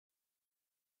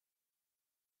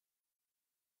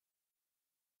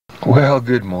Well,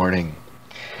 good morning.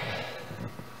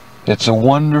 It's a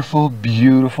wonderful,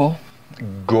 beautiful,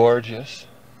 gorgeous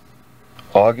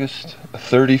August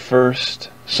 31st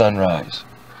sunrise.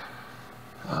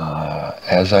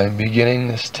 As I'm beginning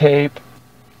this tape,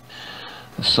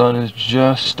 the sun is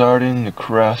just starting to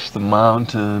crest the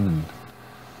mountain, and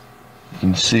you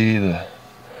can see the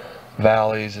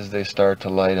valleys as they start to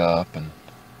light up, and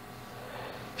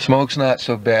smoke's not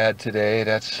so bad today.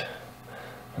 That's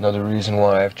another reason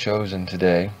why I've chosen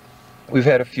today. We've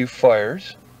had a few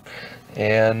fires,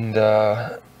 and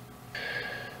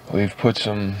we've put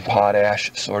some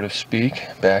potash, so to speak,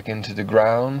 back into the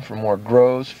ground for more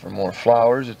growth, for more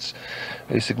flowers. It's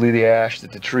basically the ash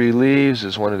that the tree leaves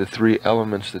is one of the three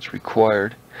elements that's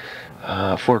required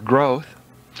for growth.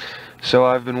 So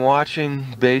I've been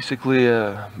watching basically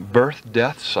a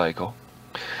birth-death cycle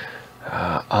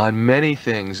on many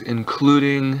things,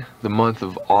 including the month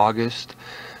of August,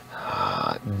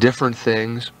 different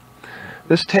things.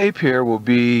 This tape here will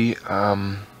be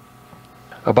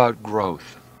about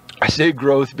growth. I say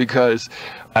growth because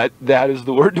that is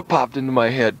the word that popped into my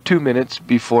head 2 minutes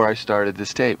before I started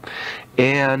this tape.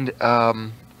 And I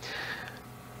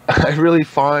really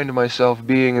find myself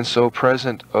being in so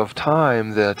present of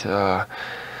time that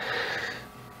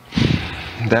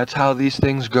that's how these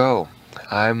things go.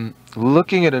 I'm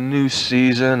looking at a new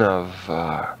season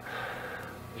of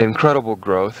incredible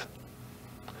growth.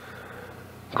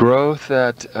 Growth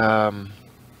that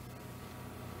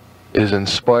is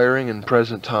inspiring in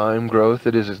present time, growth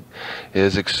that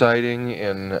is exciting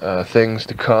in things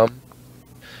to come,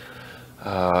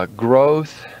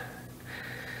 growth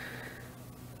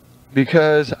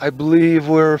because I believe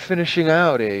we're finishing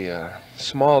out a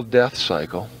small death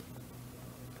cycle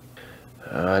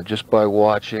just by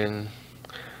watching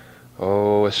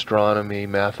astronomy,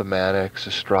 mathematics,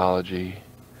 astrology,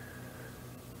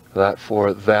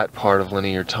 for that part of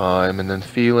linear time, and then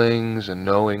feelings and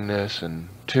knowingness and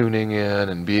tuning in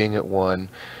and being at one,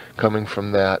 coming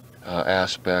from that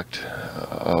aspect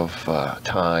of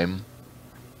time.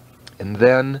 And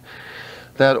then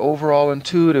that overall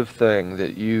intuitive thing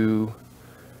that you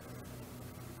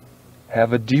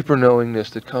have a deeper knowingness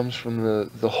that comes from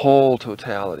the whole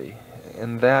totality.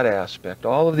 And that aspect,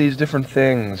 all of these different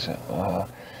things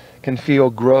can feel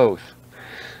growth.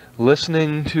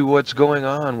 Listening to what's going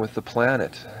on with the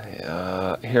planet,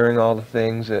 hearing all the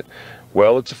things that,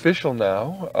 well, it's official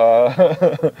now.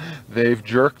 They've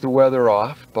jerked the weather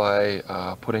off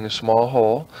by putting a small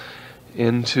hole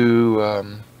into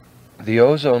the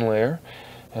ozone layer.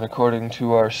 And according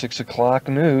to our 6 o'clock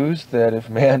news, that if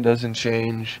man doesn't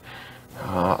change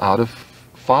out of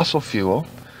fossil fuel,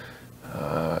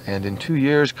 and in 2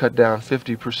 years cut down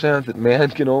 50%, that man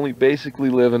can only basically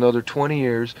live another 20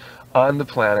 years on the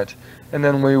planet, and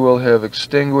then we will have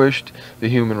extinguished the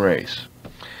human race.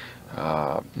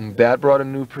 That brought a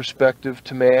new perspective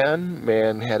to man.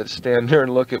 Man had to stand there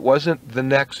and look. It wasn't the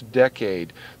next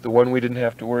decade, the one we didn't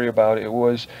have to worry about. It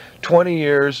was 20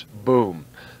 years, boom.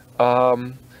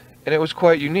 And it was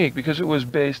quite unique because it was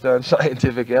based on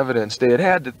scientific evidence. They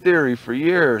had the theory for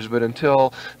years, but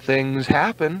until things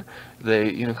happened,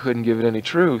 they couldn't give it any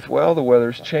truth. Well, the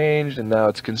weather's changed, and now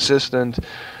it's consistent.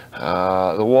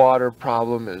 The water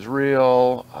problem is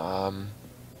real.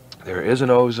 There is an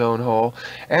ozone hole.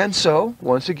 And so,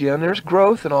 once again, there's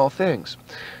growth in all things.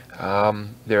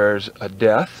 There's a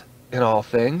death in all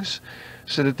things,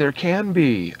 so that there can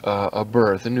be a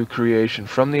birth, a new creation.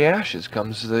 From the ashes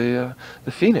comes the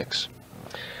phoenix.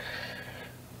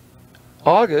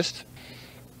 August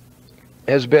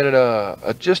has been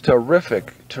a just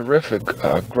terrific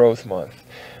growth month.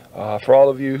 For all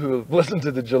of you who have listened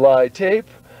to the July tape,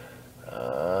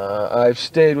 I've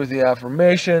stayed with the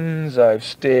affirmations, I've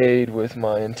stayed with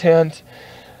my intent.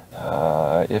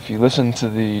 If you listen to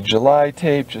the July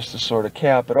tape, just to sort of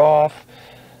cap it off,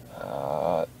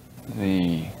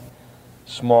 the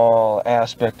small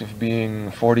aspect of being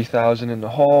 40,000 in the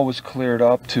hole was cleared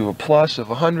up to a plus of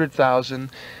 100,000,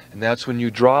 and that's when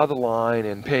you draw the line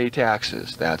and pay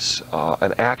taxes. That's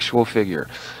an actual figure.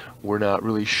 We're not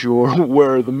really sure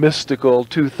where the mystical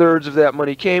 2/3 of that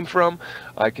money came from.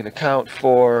 I can account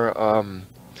for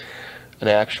an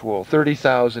actual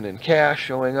 30,000 in cash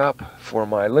showing up for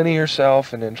my linear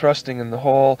self, and then trusting in the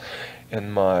whole,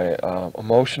 in my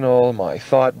emotional, my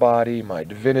thought body, my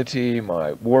divinity,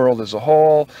 my world as a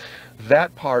whole.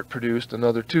 That part produced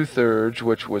another 2/3,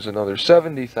 which was another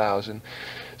 70,000.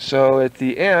 So at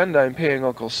the end, I'm paying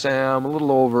Uncle Sam a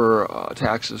little over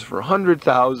taxes for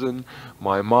 100,000.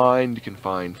 My mind can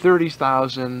find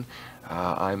 30,000.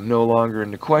 I'm no longer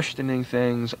into questioning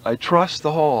things. I trust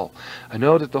the whole. I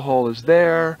know that the whole is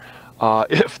there.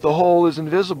 If the whole is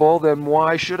invisible, then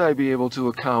why should I be able to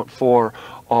account for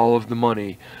all of the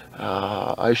money?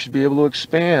 I should be able to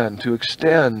expand, to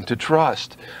extend, to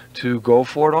trust, to go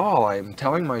for it all. I'm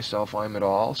telling myself I'm it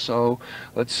all, so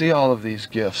let's see all of these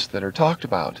gifts that are talked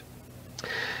about.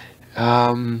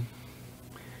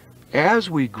 As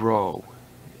we grow,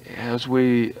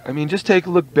 just take a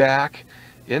look back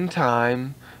in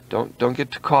time. Don't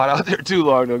get caught out there too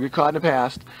long. Don't get caught in the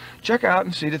past. Check out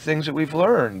and see the things that we've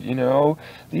learned. You know,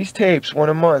 these tapes, one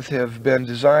a month, have been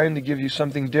designed to give you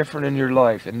something different in your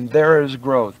life. And there is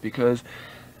growth, because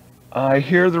I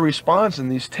hear the response in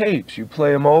these tapes. You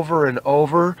play them over and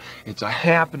over. It's a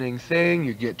happening thing.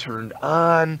 You get turned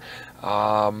on.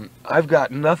 I've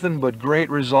got nothing but great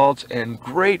results and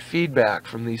great feedback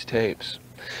from these tapes.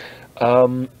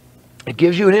 It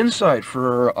gives you an insight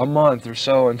for a month or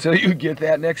so until you get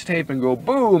that next tape and go,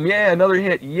 boom, yeah, another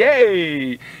hit,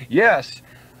 yay, yes,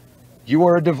 you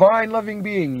are a divine loving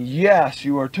being, yes,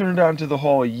 you are turned on to the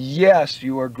whole, yes,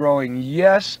 you are growing,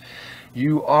 yes,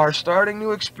 you are starting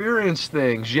to experience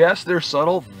things, yes, they're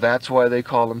subtle, that's why they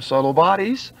call them subtle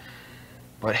bodies,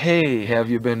 but hey, have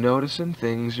you been noticing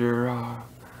things are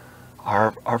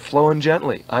flowing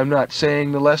gently? I'm not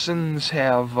saying the lessons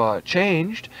have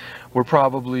changed. We're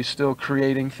probably still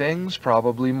creating things,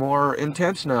 probably more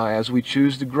intense now as we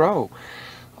choose to grow.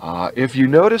 If you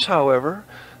notice, however,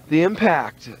 the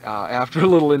impact after a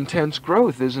little intense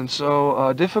growth isn't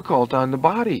so difficult on the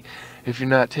body if you're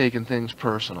not taking things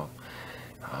personal.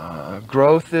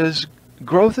 Growth is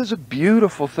a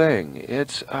beautiful thing.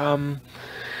 It's an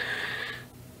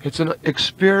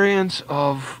experience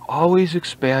of always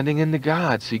expanding into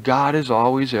God. See, God is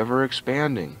always ever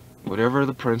expanding, whatever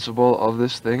the principle of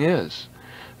this thing is.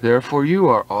 Therefore, you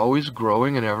are always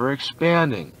growing and ever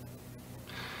expanding.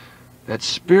 That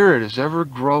spirit is ever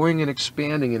growing and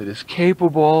expanding, and it is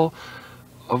capable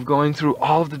of going through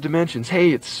all of the dimensions.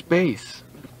 Hey, it's space.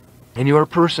 And your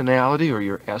personality, or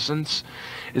your essence,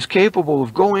 is capable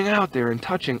of going out there and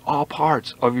touching all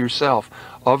parts of yourself,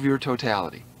 of your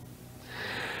totality.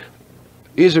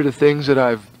 These are the things that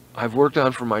I've worked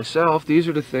on for myself. These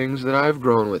are the things that I've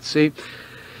grown with. See,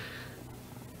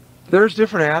 there's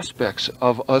different aspects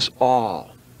of us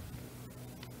all.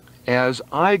 As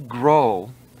I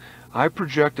grow, I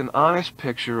project an honest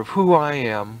picture of who I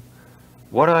am,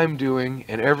 what I'm doing,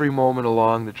 in every moment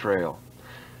along the trail.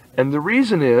 And the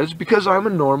reason is because I'm a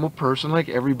normal person like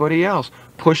everybody else,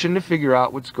 pushing to figure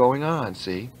out what's going on,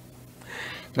 see?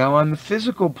 Now, on the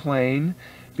physical plane,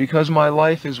 because my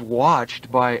life is watched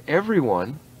by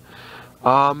everyone,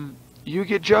 you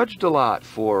get judged a lot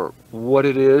for what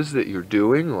it is that you're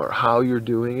doing, or how you're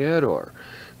doing it, or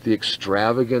the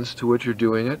extravagance to which you're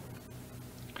doing it.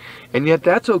 And yet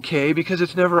that's okay, because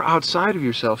it's never outside of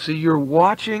yourself. See, you're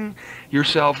watching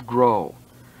yourself grow.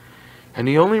 And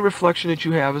the only reflection that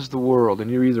you have is the world. And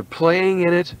you're either playing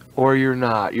in it or you're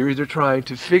not. You're either trying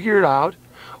to figure it out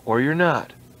or you're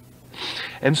not.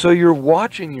 And so you're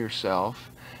watching yourself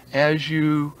as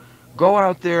you go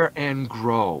out there and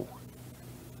grow.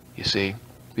 You see?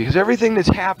 Because everything that's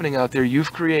happening out there,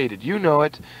 you've created. You know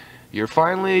it. You're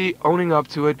finally owning up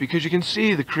to it because you can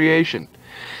see the creation.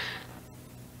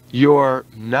 You're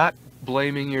not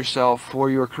blaming yourself for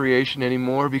your creation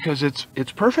anymore because it's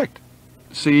perfect.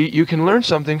 See, you can learn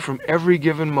something from every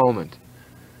given moment.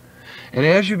 And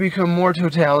as you become more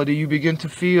totality, you begin to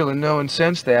feel and know and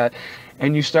sense that,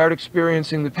 and you start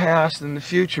experiencing the past and the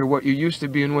future, what you used to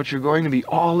be and what you're going to be,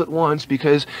 all at once,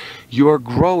 because you're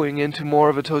growing into more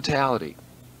of a totality.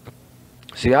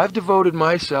 See, I've devoted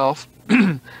myself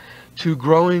to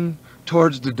growing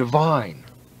towards the divine.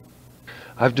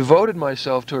 I've devoted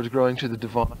myself towards growing to the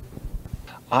divine.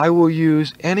 I will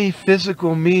use any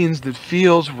physical means that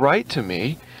feels right to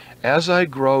me as I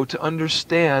grow to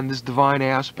understand this divine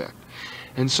aspect.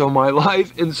 And so my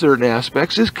life in certain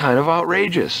aspects is kind of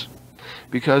outrageous,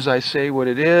 because I say what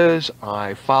it is,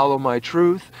 I follow my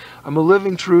truth, I'm a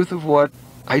living truth of what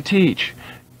I teach.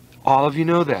 All of you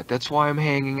know that. That's why I'm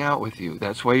hanging out with you.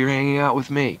 That's why you're hanging out with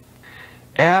me.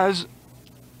 As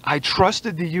I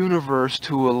trusted the universe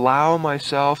to allow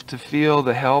myself to feel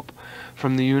the help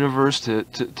from the universe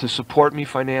to support me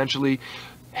financially,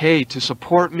 hey, to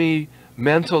support me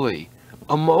mentally,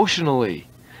 emotionally.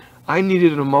 I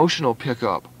needed an emotional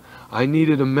pickup. I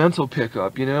needed a mental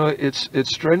pickup. You know, it's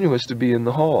strenuous to be in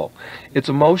the hole. It's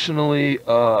emotionally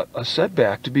a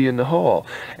setback to be in the hole.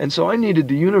 And so I needed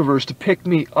the universe to pick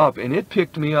me up, and it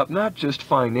picked me up not just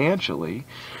financially,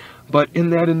 but in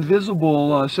that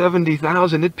invisible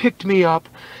 70,000, it picked me up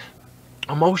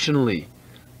emotionally,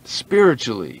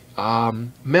 spiritually,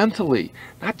 mentally,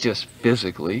 not just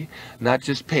physically, not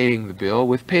just paying the bill.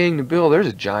 With paying the bill, there's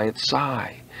a giant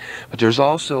sigh. But there's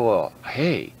also a,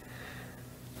 hey,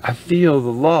 I feel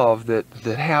the love that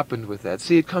happened with that.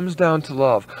 See, it comes down to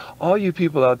love. All you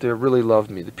people out there really loved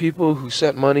me. The people who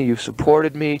sent money, you've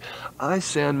supported me. I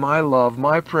send my love,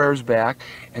 my prayers back,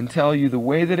 and tell you the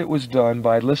way that it was done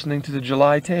by listening to the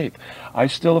July tape. I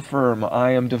still affirm,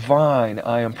 I am divine,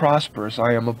 I am prosperous,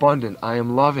 I am abundant, I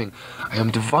am loving. I am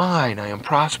divine, I am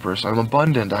prosperous, I am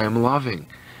abundant, I am loving.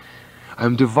 I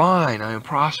am divine, I am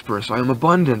prosperous, I am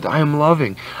abundant, I am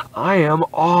loving. I am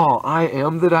all, I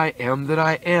am that I am that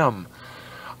I am.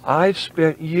 I've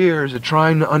spent years of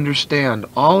trying to understand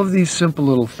all of these simple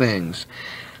little things.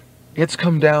 It's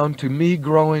come down to me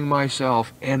growing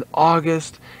myself, and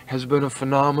August has been a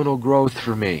phenomenal growth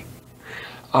for me.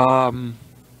 It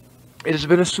has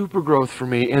been a super growth for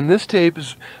me, and this tape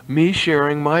is me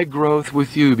sharing my growth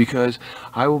with you, because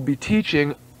I will be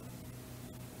teaching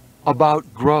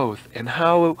about growth and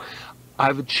how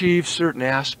I've achieved certain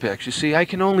aspects. You see, I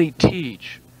can only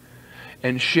teach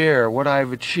and share what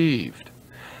I've achieved.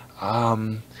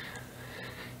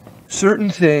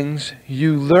 Certain things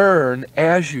you learn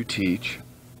as you teach,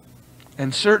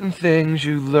 and certain things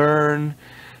you learn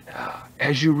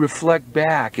as you reflect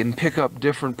back and pick up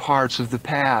different parts of the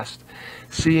past,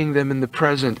 seeing them in the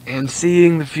present and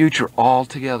seeing the future all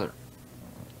together.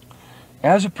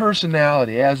 As a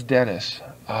personality, as Dennis,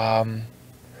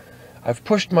 I've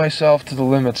pushed myself to the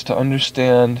limits to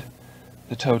understand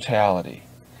the totality.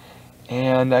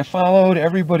 And I followed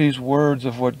everybody's words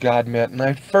of what God meant. And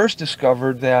I first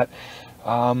discovered that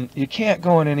you can't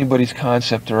go on anybody's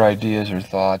concept or ideas or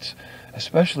thoughts,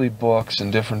 especially books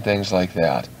and different things like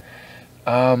that.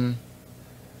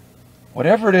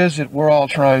 Whatever it is that we're all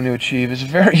trying to achieve is a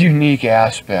very unique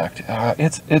aspect.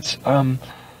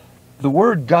 The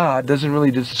word God doesn't really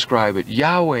describe it.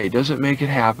 Yahweh doesn't make it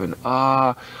happen.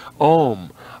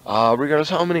 Om,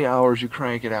 regardless how many hours you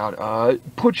crank it out,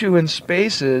 put you in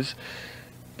spaces,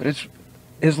 but it's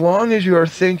as long as you are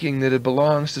thinking that it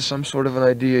belongs to some sort of an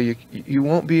idea, you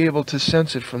won't be able to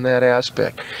sense it from that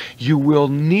aspect. You will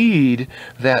need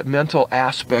that mental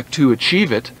aspect to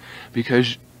achieve it,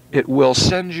 because it will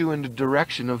send you in the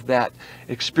direction of that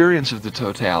experience of the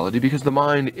totality, because the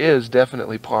mind is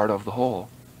definitely part of the whole.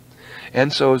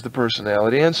 And so is the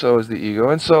personality, and so is the ego,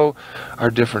 and so are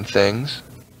different things.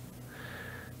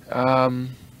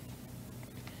 I'm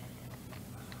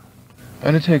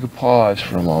going to take a pause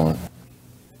for a moment.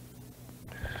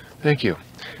 Thank you.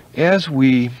 As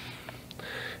we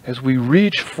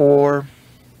reach for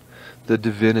the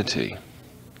divinity,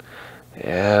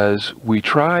 as we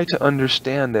try to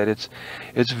understand that it's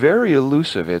very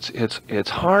elusive, it's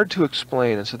hard to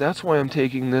explain, and so that's why I'm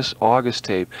taking this August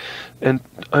tape, and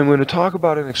I'm going to talk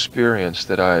about an experience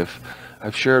that I've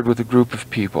shared with a group of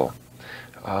people.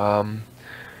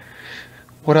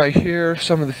 What I hear,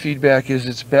 some of the feedback is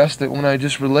it's best that when I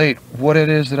just relate what it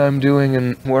is that I'm doing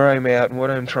and where I'm at and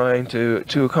what I'm trying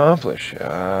to accomplish.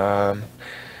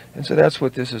 And so that's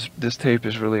what this tape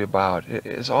is really about.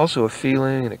 It's also a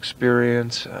feeling, an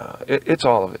experience. It's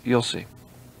all of it. You'll see.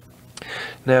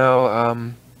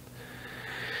 Now,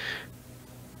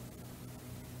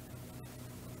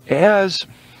 as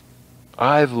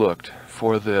I've looked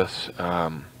for this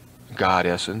God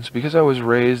essence, because I was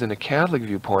raised in a Catholic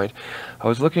viewpoint, I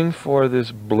was looking for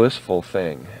this blissful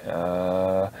thing.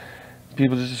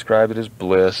 People just describe it as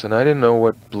bliss, and I didn't know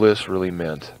what bliss really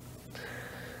meant.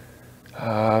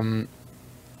 And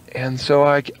so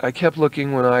I kept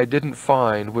looking when I didn't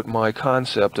find what my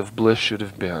concept of bliss should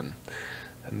have been.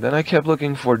 And then I kept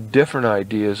looking for different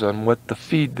ideas on what to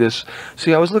feed this.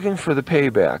 See, I was looking for the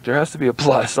payback. There has to be a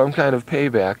plus, some kind of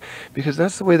payback, because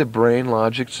that's the way the brain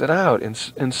logic set out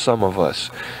in some of us.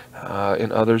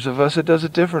 In others of us, it does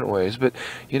it different ways. But,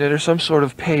 you know, there's some sort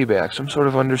of payback, some sort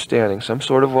of understanding, some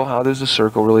sort of, well, how does the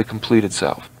circle really complete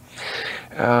itself?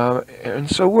 And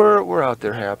so we're out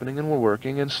there happening, and we're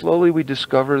working, and slowly we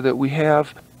discover that we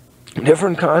have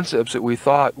different concepts that we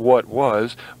thought what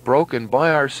was broken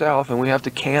by ourselves, and we have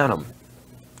to can them.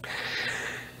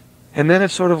 And then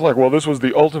it's sort of like, well, this was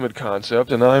the ultimate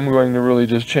concept, and I'm going to really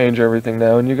just change everything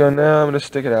now. And you go, no, I'm going to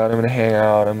stick it out, I'm going to hang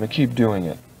out, I'm going to keep doing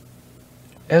it.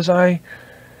 As I've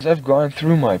gone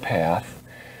through my path,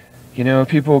 you know,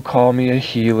 people call me a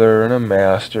healer and a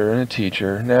master and a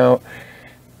teacher. Now,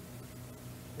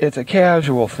 it's a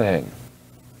casual thing,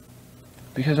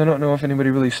 because I don't know if anybody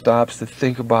really stops to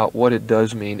think about what it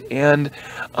does mean. And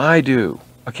I do,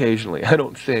 occasionally. I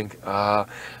don't think. I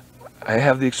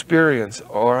have the experience,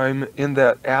 or I'm in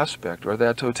that aspect, or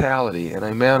that totality, and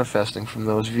I'm manifesting from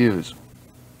those views.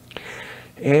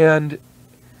 And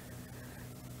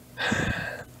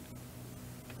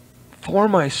for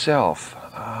myself,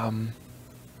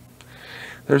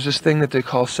 there's this thing that they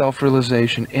call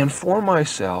self-realization. And for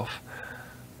myself,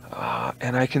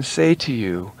 and I can say to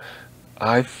you,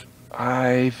 I've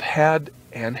had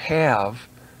and have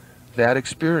that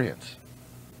experience.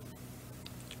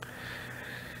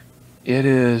 It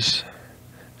is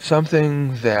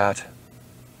something that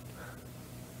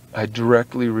I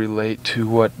directly relate to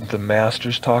what the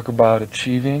masters talk about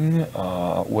achieving,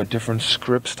 what different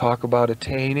scripts talk about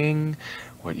attaining,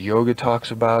 what yoga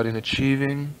talks about in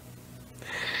achieving.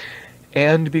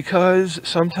 And because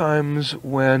sometimes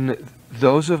when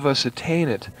those of us attain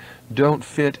it don't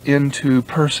fit into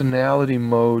personality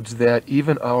modes that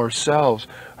even ourselves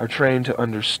are trained to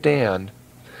understand,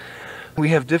 we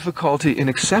have difficulty in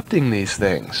accepting these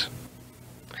things.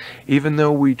 Even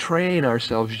though we train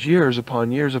ourselves years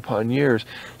upon years,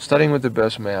 studying with the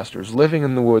best masters, living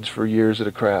in the woods for years at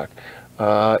a crack,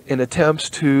 in attempts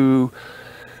to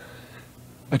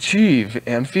achieve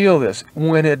and feel this.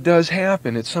 When it does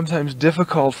happen, it's sometimes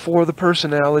difficult for the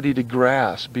personality to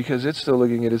grasp, because it's still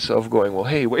looking at itself going, well,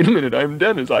 hey, wait a minute, I'm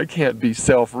Dennis, I can't be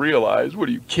self-realized. What,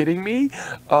 are you kidding me?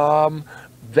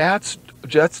 That's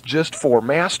just for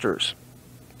masters.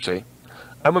 See?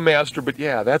 I'm a master, but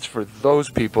yeah, that's for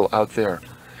those people out there.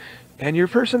 And your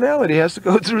personality has to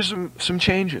go through some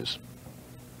changes.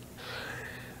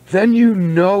 Then you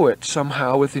know it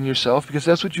somehow within yourself, because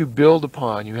that's what you build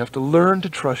upon. You have to learn to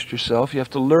trust yourself. You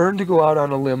have to learn to go out on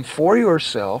a limb for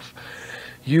yourself.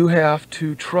 You have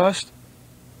to trust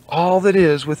all that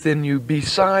is within you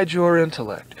besides your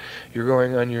intellect. You're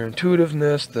going on your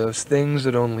intuitiveness, those things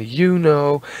that only you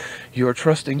know. You're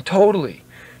trusting totally.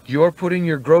 You're putting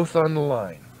your growth on the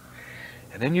line.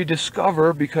 And then you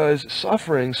discover, because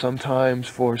suffering sometimes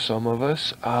for some of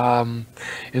us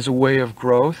is a way of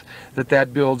growth,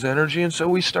 that builds energy. And so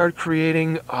we start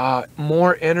creating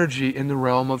more energy in the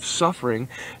realm of suffering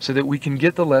so that we can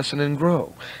get the lesson and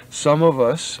grow. Some of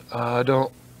us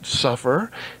don't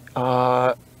suffer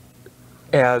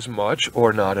as much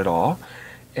or not at all.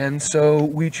 And so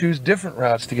we choose different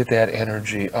routes to get that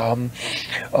energy.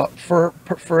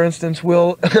 For instance,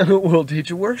 we'll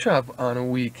teach a workshop on a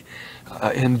week,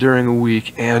 during a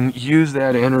week, and use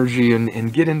that energy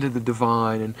and get into the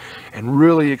divine and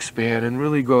really expand and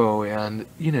really go, and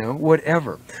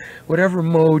whatever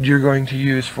mode you're going to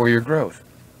use for your growth.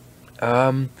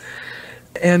 And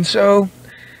so,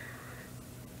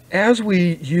 as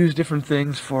we use different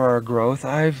things for our growth,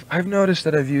 I've noticed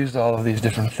that I've used all of these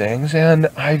different things, and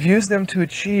I've used them to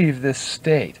achieve this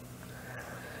state.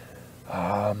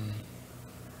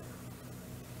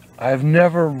 I've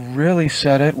never really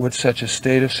said it with such a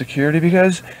state of security,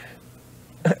 because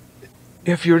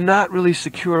if you're not really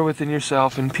secure within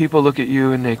yourself and people look at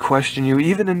you and they question you,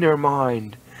 even in their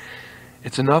mind,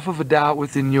 it's enough of a doubt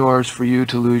within yours for you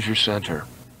to lose your center.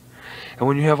 And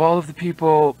when you have all of the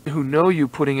people who know you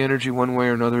putting energy one way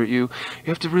or another at you, you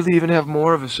have to really even have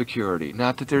more of a security.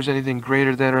 Not that there's anything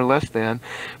greater than or less than,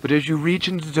 but as you reach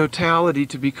into totality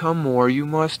to become more, you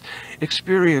must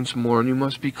experience more, and you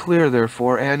must be clear,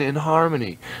 therefore, and in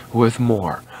harmony with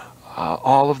more.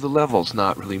 All of the levels,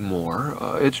 not really more.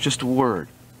 It's just a word.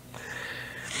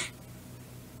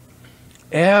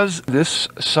 As this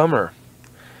summer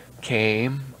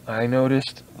came, I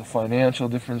noticed the financial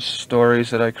different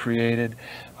stories that I created,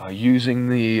 using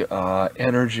the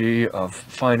energy of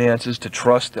finances to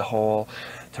trust the whole,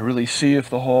 to really see if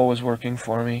the whole was working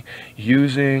for me,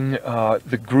 using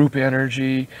the group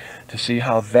energy to see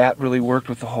how that really worked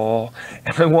with the whole.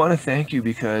 And I want to thank you,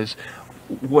 because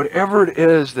whatever it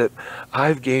is that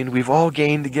I've gained, we've all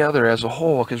gained together as a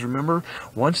whole, because remember,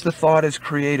 once the thought is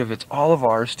creative, it's all of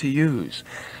ours to use.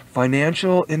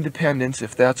 Financial independence,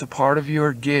 if that's a part of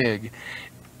your gig,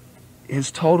 is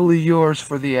totally yours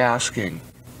for the asking.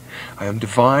 I am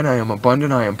divine, I am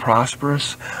abundant, I am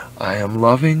prosperous, I am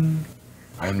loving,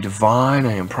 I am divine,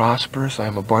 I am prosperous, I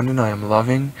am abundant, I am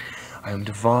loving, I am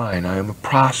divine, I am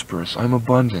prosperous, I am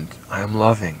abundant, I am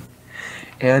loving.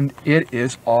 And it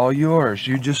is all yours.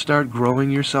 You just start growing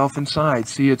yourself inside.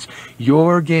 See, it's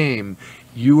your game.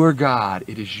 You are God.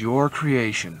 It is your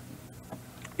creation.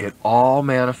 It all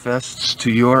manifests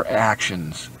to your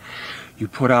actions. You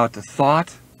put out the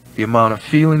thought, the amount of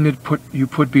feeling that you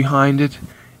put behind it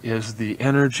is the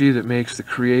energy that makes the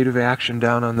creative action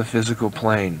down on the physical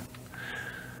plane.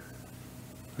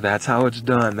 That's how it's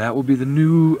done. That will be the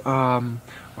new,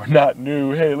 or not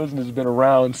new, hey, listen, it's been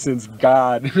around since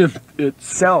God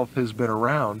itself has been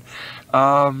around.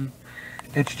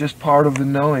 It's just part of the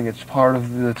knowing. It's part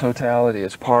of the totality.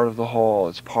 It's part of the whole.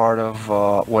 It's part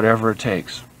of whatever it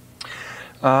takes.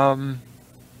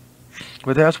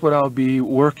 But that's what I'll be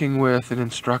working with and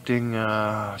instructing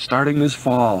starting this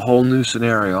fall. Whole new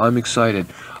scenario. I'm excited.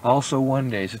 Also, one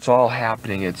days. It's all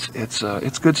happening.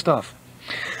 It's good stuff.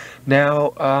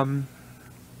 Now,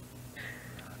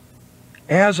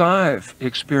 as I've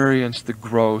experienced the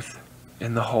growth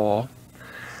in the whole,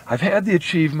 I've had the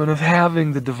achievement of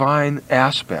having the divine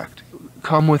aspect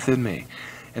come within me,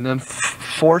 and then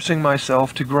forcing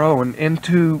myself to grow and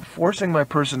into forcing my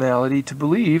personality to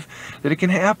believe that it can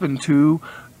happen to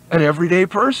an everyday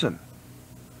person.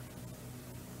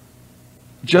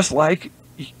 Just like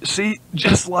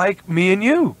me and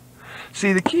you.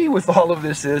 See, the key with all of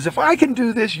this is, if I can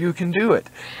do this, you can do it.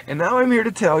 And now I'm here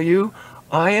to tell you,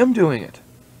 I am doing it.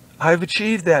 I've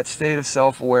achieved that state of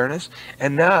self-awareness,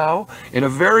 and now, in a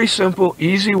very simple,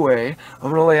 easy way,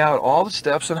 I'm going to lay out all the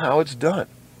steps on how it's done.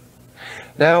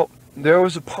 Now, there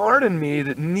was a part in me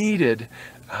that needed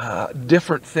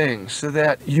different things so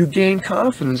that you gain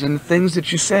confidence in the things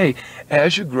that you say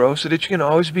as you grow, so that you can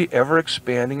always be ever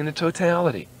expanding in the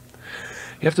totality.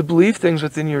 You have to believe things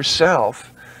within yourself.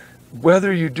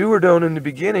 Whether you do or don't in the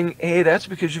beginning, that's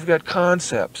because you've got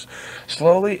concepts.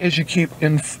 Slowly, as you keep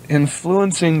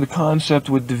influencing the concept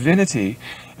with divinity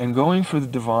and going for the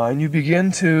divine, you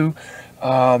begin to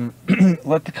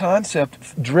let the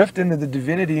concept drift into the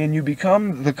divinity, and you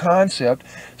become the concept,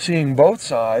 seeing both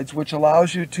sides, which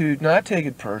allows you to not take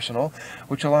it personal,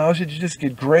 which allows you to just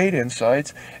get great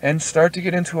insights and start to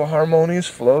get into a harmonious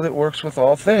flow that works with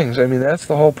all things. I mean, that's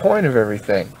the whole point of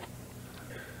everything.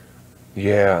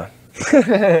 Yeah.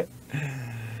 This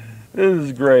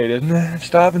is great, isn't it?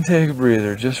 Stop and take a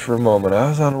breather just for a moment. I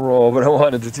was on a roll, but I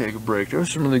wanted to take a break. There was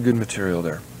some really good material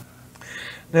there.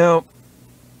 Now,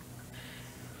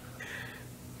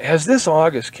 as this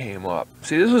August came up,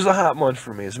 see, this was a hot month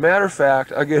for me. As a matter of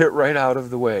fact, I'll get it right out of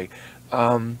the way.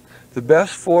 The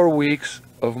best 4 weeks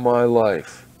of my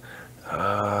life.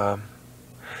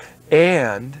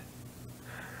 And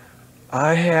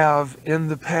I have, in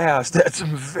the past, had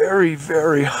some very,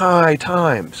 very high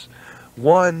times.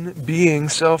 One being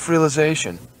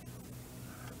self-realization.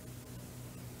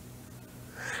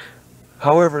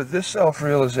 However, this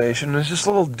self-realization is just a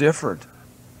little different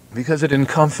because it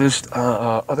encompassed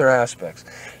other aspects.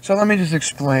 So let me just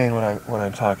explain what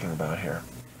I'm talking about here.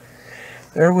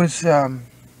 There was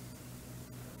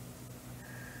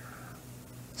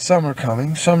summer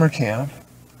coming, summer camp.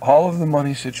 All of the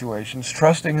money situations,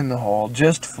 trusting in the whole,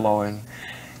 just flowing,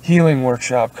 healing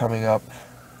workshop coming up.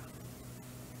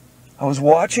 I was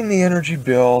watching the energy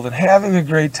build and having a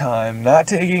great time, not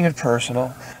taking it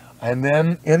personal, and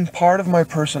then in part of my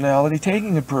personality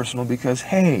taking it personal because,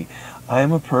 hey, I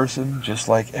am a person just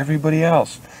like everybody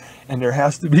else. And there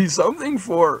has to be something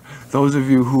for those of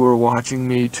you who are watching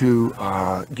me to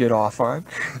get off on.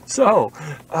 So,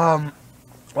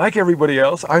 like everybody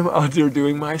else, I'm out there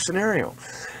doing my scenario.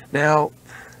 Now,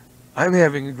 I'm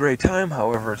having a great time,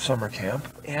 however, at summer camp,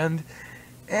 and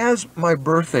as my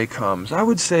birthday comes, I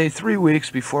would say 3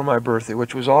 weeks before my birthday,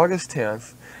 which was August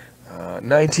 10th,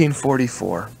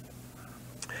 1944,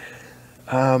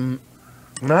 and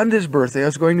on this birthday, I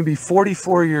was going to be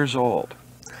 44 years old.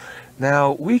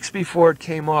 Now, weeks before it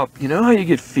came up, you know how you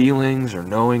get feelings or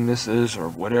knowingnesses or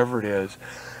whatever it is?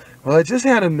 Well, I just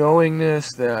had a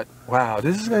knowingness that, wow,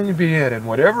 this is going to be it. And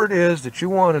whatever it is that you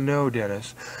want to know,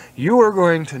 Dennis, you are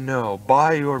going to know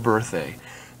by your birthday.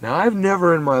 Now, I've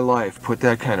never in my life put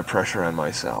that kind of pressure on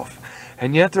myself.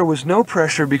 And yet there was no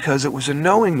pressure because it was a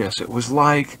knowingness. It was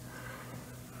like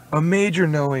a major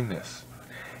knowingness.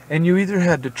 And you either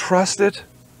had to trust it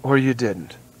or you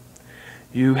didn't.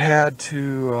 You had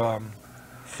to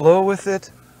flow with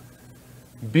it,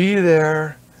 be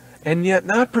there, and yet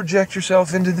not project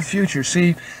yourself into the future.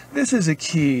 See, this is a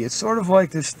key. It's sort of like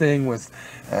this thing with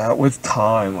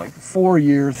time, like the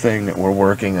 4-year thing that we're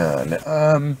working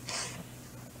on.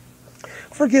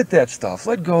 Forget that stuff.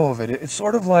 Let go of it. It's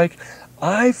sort of like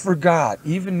I forgot,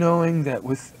 even knowing that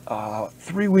with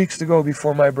 3 weeks to go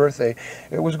before my birthday,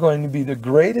 it was going to be the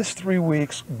greatest 3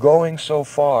 weeks going so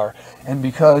far. And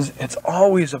because it's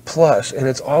always a plus and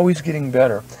it's always getting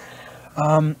better.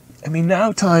 I mean,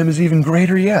 now time is even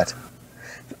greater yet.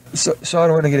 So I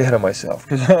don't want to get ahead of myself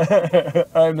because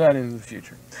I'm not into the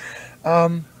future.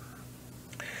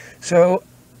 So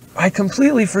I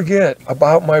completely forget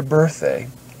about my birthday.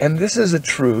 And this is a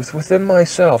truth within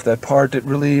myself, that part that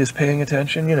really is paying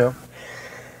attention, you know.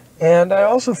 And I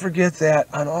also forget that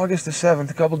on August the 7th,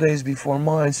 a couple days before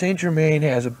mine, St. Germain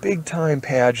has a big-time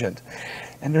pageant.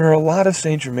 And there are a lot of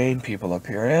St. Germain people up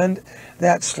here, and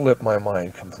that slipped my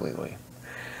mind completely.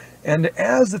 And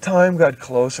as the time got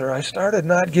closer, I started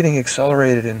not getting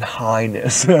accelerated in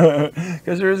highness,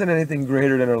 because there isn't anything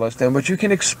greater than or less than, but you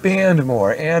can expand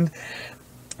more. And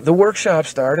the workshop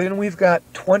started, and we've got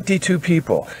 22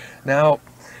 people. Now,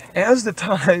 as the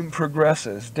time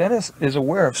progresses, Dennis is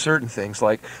aware of certain things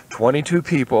like 22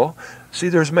 people. See,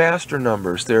 there's master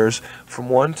numbers. There's from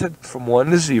 1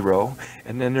 to 0,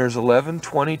 and then there's 11,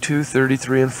 22,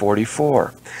 33, and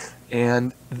 44.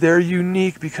 And they're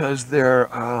unique because they're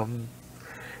well,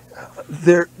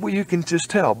 you can just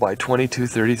tell by 22,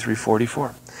 33,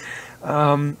 44.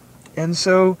 And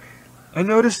so I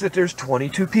noticed that there's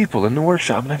 22 people in the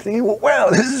workshop, and I'm thinking, well, wow,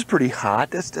 this is pretty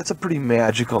hot. That's a pretty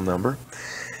magical number.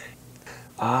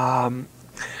 And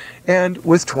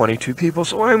with 22 people,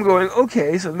 so I'm going,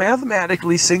 okay, so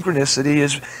mathematically synchronicity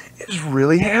is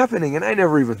really happening, and I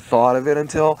never even thought of it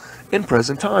until in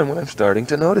present time when I'm starting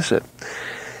to notice it.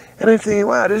 And I'm thinking,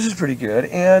 wow, this is pretty good,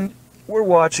 and we're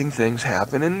watching things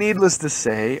happen, and needless to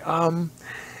say,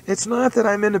 it's not that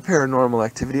I'm into paranormal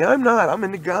activity. I'm not. I'm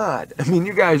into God. I mean,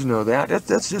 you guys know that.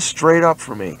 That's just straight up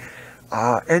for me.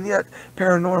 And yet,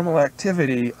 paranormal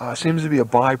activity seems to be a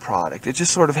byproduct. It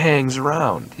just sort of hangs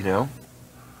around, you know?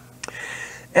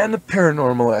 And the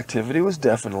paranormal activity was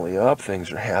definitely up.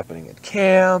 Things are happening at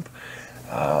camp.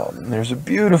 There's a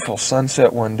beautiful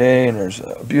sunset one day, and there's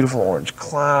a beautiful orange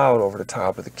cloud over the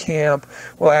top of the camp.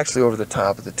 Well, actually, over the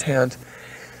top of the tent.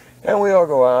 And we all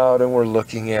go out, and we're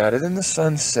looking at it, and the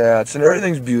sun sets, and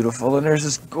everything's beautiful, and there's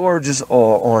this gorgeous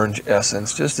orange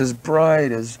essence, just as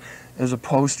bright as a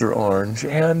poster orange,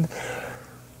 and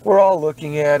we're all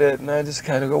looking at it, and I just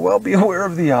kind of go, well, be aware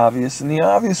of the obvious, and the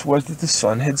obvious was that the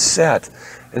sun had set,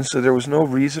 and so there was no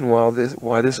reason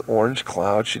why this orange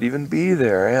cloud should even be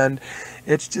there, and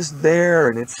it's just there,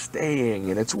 and it's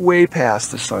staying, and it's way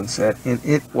past the sunset, and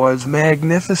it was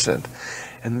magnificent.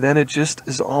 And then it just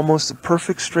is almost a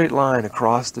perfect straight line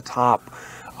across the top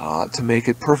to make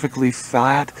it perfectly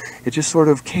flat. It just sort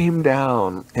of came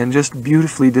down and just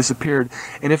beautifully disappeared.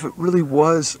 And if it really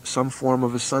was some form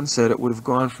of a sunset, it would have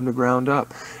gone from the ground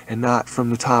up and not from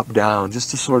the top down,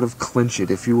 just to sort of clinch it.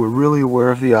 If you were really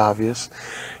aware of the obvious,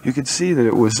 you could see that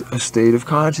it was a state of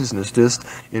consciousness, just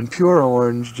in pure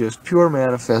orange, just pure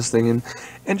manifesting,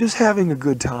 and just having a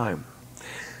good time.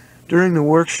 During the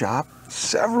workshop,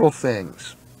 several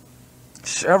things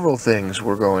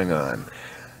were going on.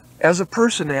 As a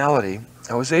personality,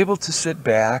 I was able to sit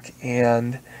back,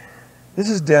 and this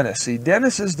is Dennis. See,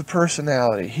 Dennis is the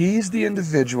personality. He's the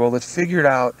individual that figured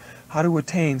out how to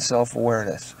attain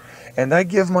self-awareness. And I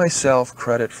give myself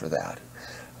credit for that.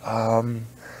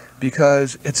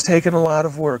 Because it's taken a lot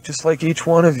of work, just like each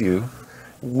one of you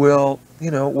will,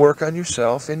 work on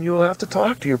yourself, and you'll have to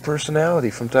talk to your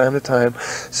personality from time to time,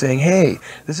 saying, hey,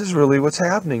 this is really what's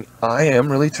happening. I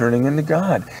am really turning into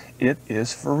God. It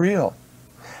is for real.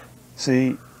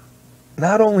 See,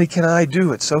 not only can I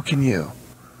do it, so can you.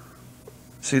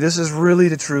 See, this is really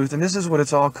the truth, and this is what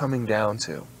it's all coming down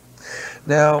to.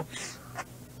 Now,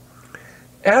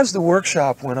 as the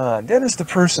workshop went on, Dennis, the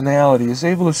personality, is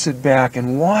able to sit back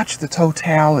and watch the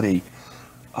totality.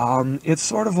 It's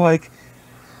sort of like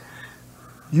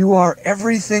you are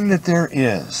everything that there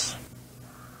is,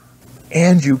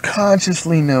 and you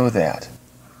consciously know that.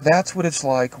 That's what it's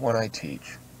like when I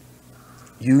teach.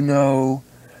 You know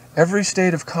every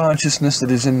state of consciousness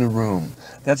that is in the room.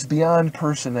 That's beyond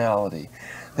personality.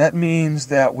 That means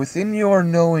that within your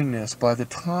knowingness, by the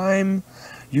time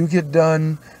you get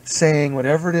done saying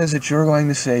whatever it is that you're going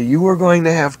to say, you are going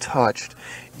to have touched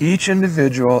each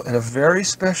individual in a very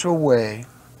special way,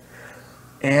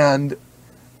 and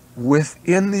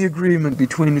within the agreement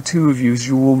between the two of you,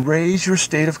 you will raise your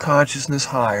state of consciousness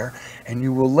higher, and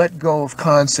you will let go of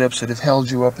concepts that have held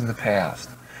you up in the past.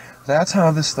 That's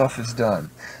how this stuff is done.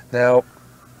 Now,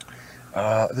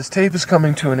 this tape is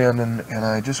coming to an end, and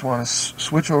I just want to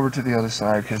switch over to the other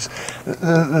side, because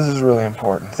this is really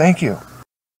important. Thank you.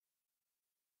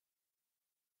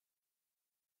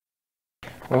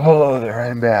 Well, hello there,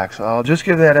 I'm back. So I'll just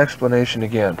give that explanation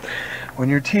again. When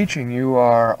you're teaching, you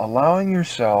are allowing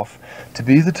yourself to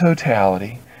be the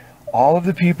totality. All of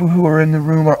the people who are in the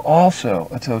room are also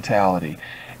a totality.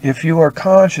 If you are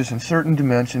conscious in certain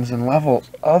dimensions and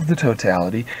levels of the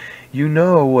totality, you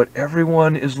know what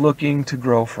everyone is looking to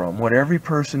grow from, what every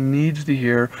person needs to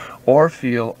hear or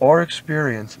feel or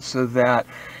experience, so that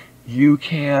you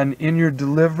can, in your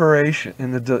deliberation,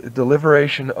 in the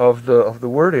deliberation of the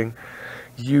wording,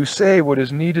 you say what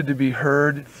is needed to be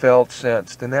heard, felt,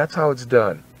 sensed, and that's how it's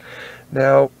done.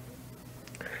 Now,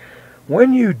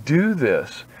 when you do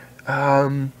this,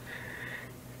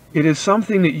 It is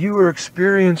something that you are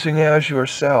experiencing as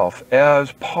yourself,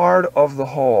 as part of the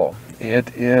whole.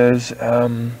 It is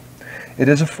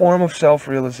a form of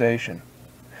self-realization.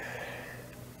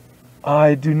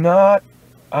 I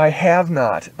have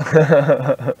not,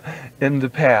 in the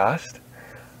past,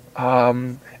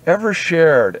 ever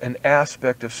shared an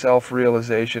aspect of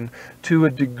self-realization to a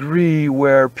degree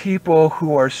where people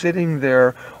who are sitting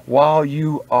there while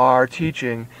you are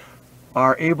teaching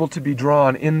are able to be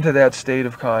drawn into that state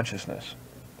of consciousness.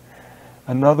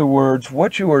 In other words,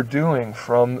 what you are doing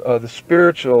from the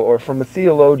spiritual or from a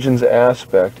theologian's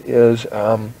aspect is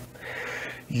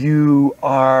you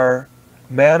are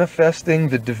manifesting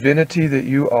the divinity that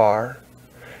you are.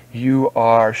 You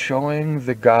are showing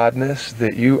the godness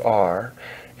that you are.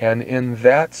 And in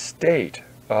that state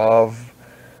of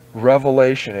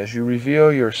revelation, as you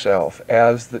reveal yourself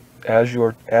as the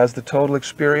total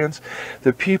experience,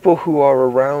 the people who are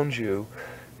around you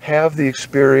have the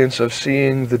experience of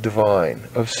seeing the divine,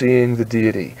 of seeing the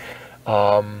deity.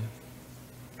 Not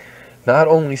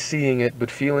only seeing it,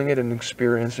 but feeling it and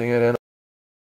experiencing it. And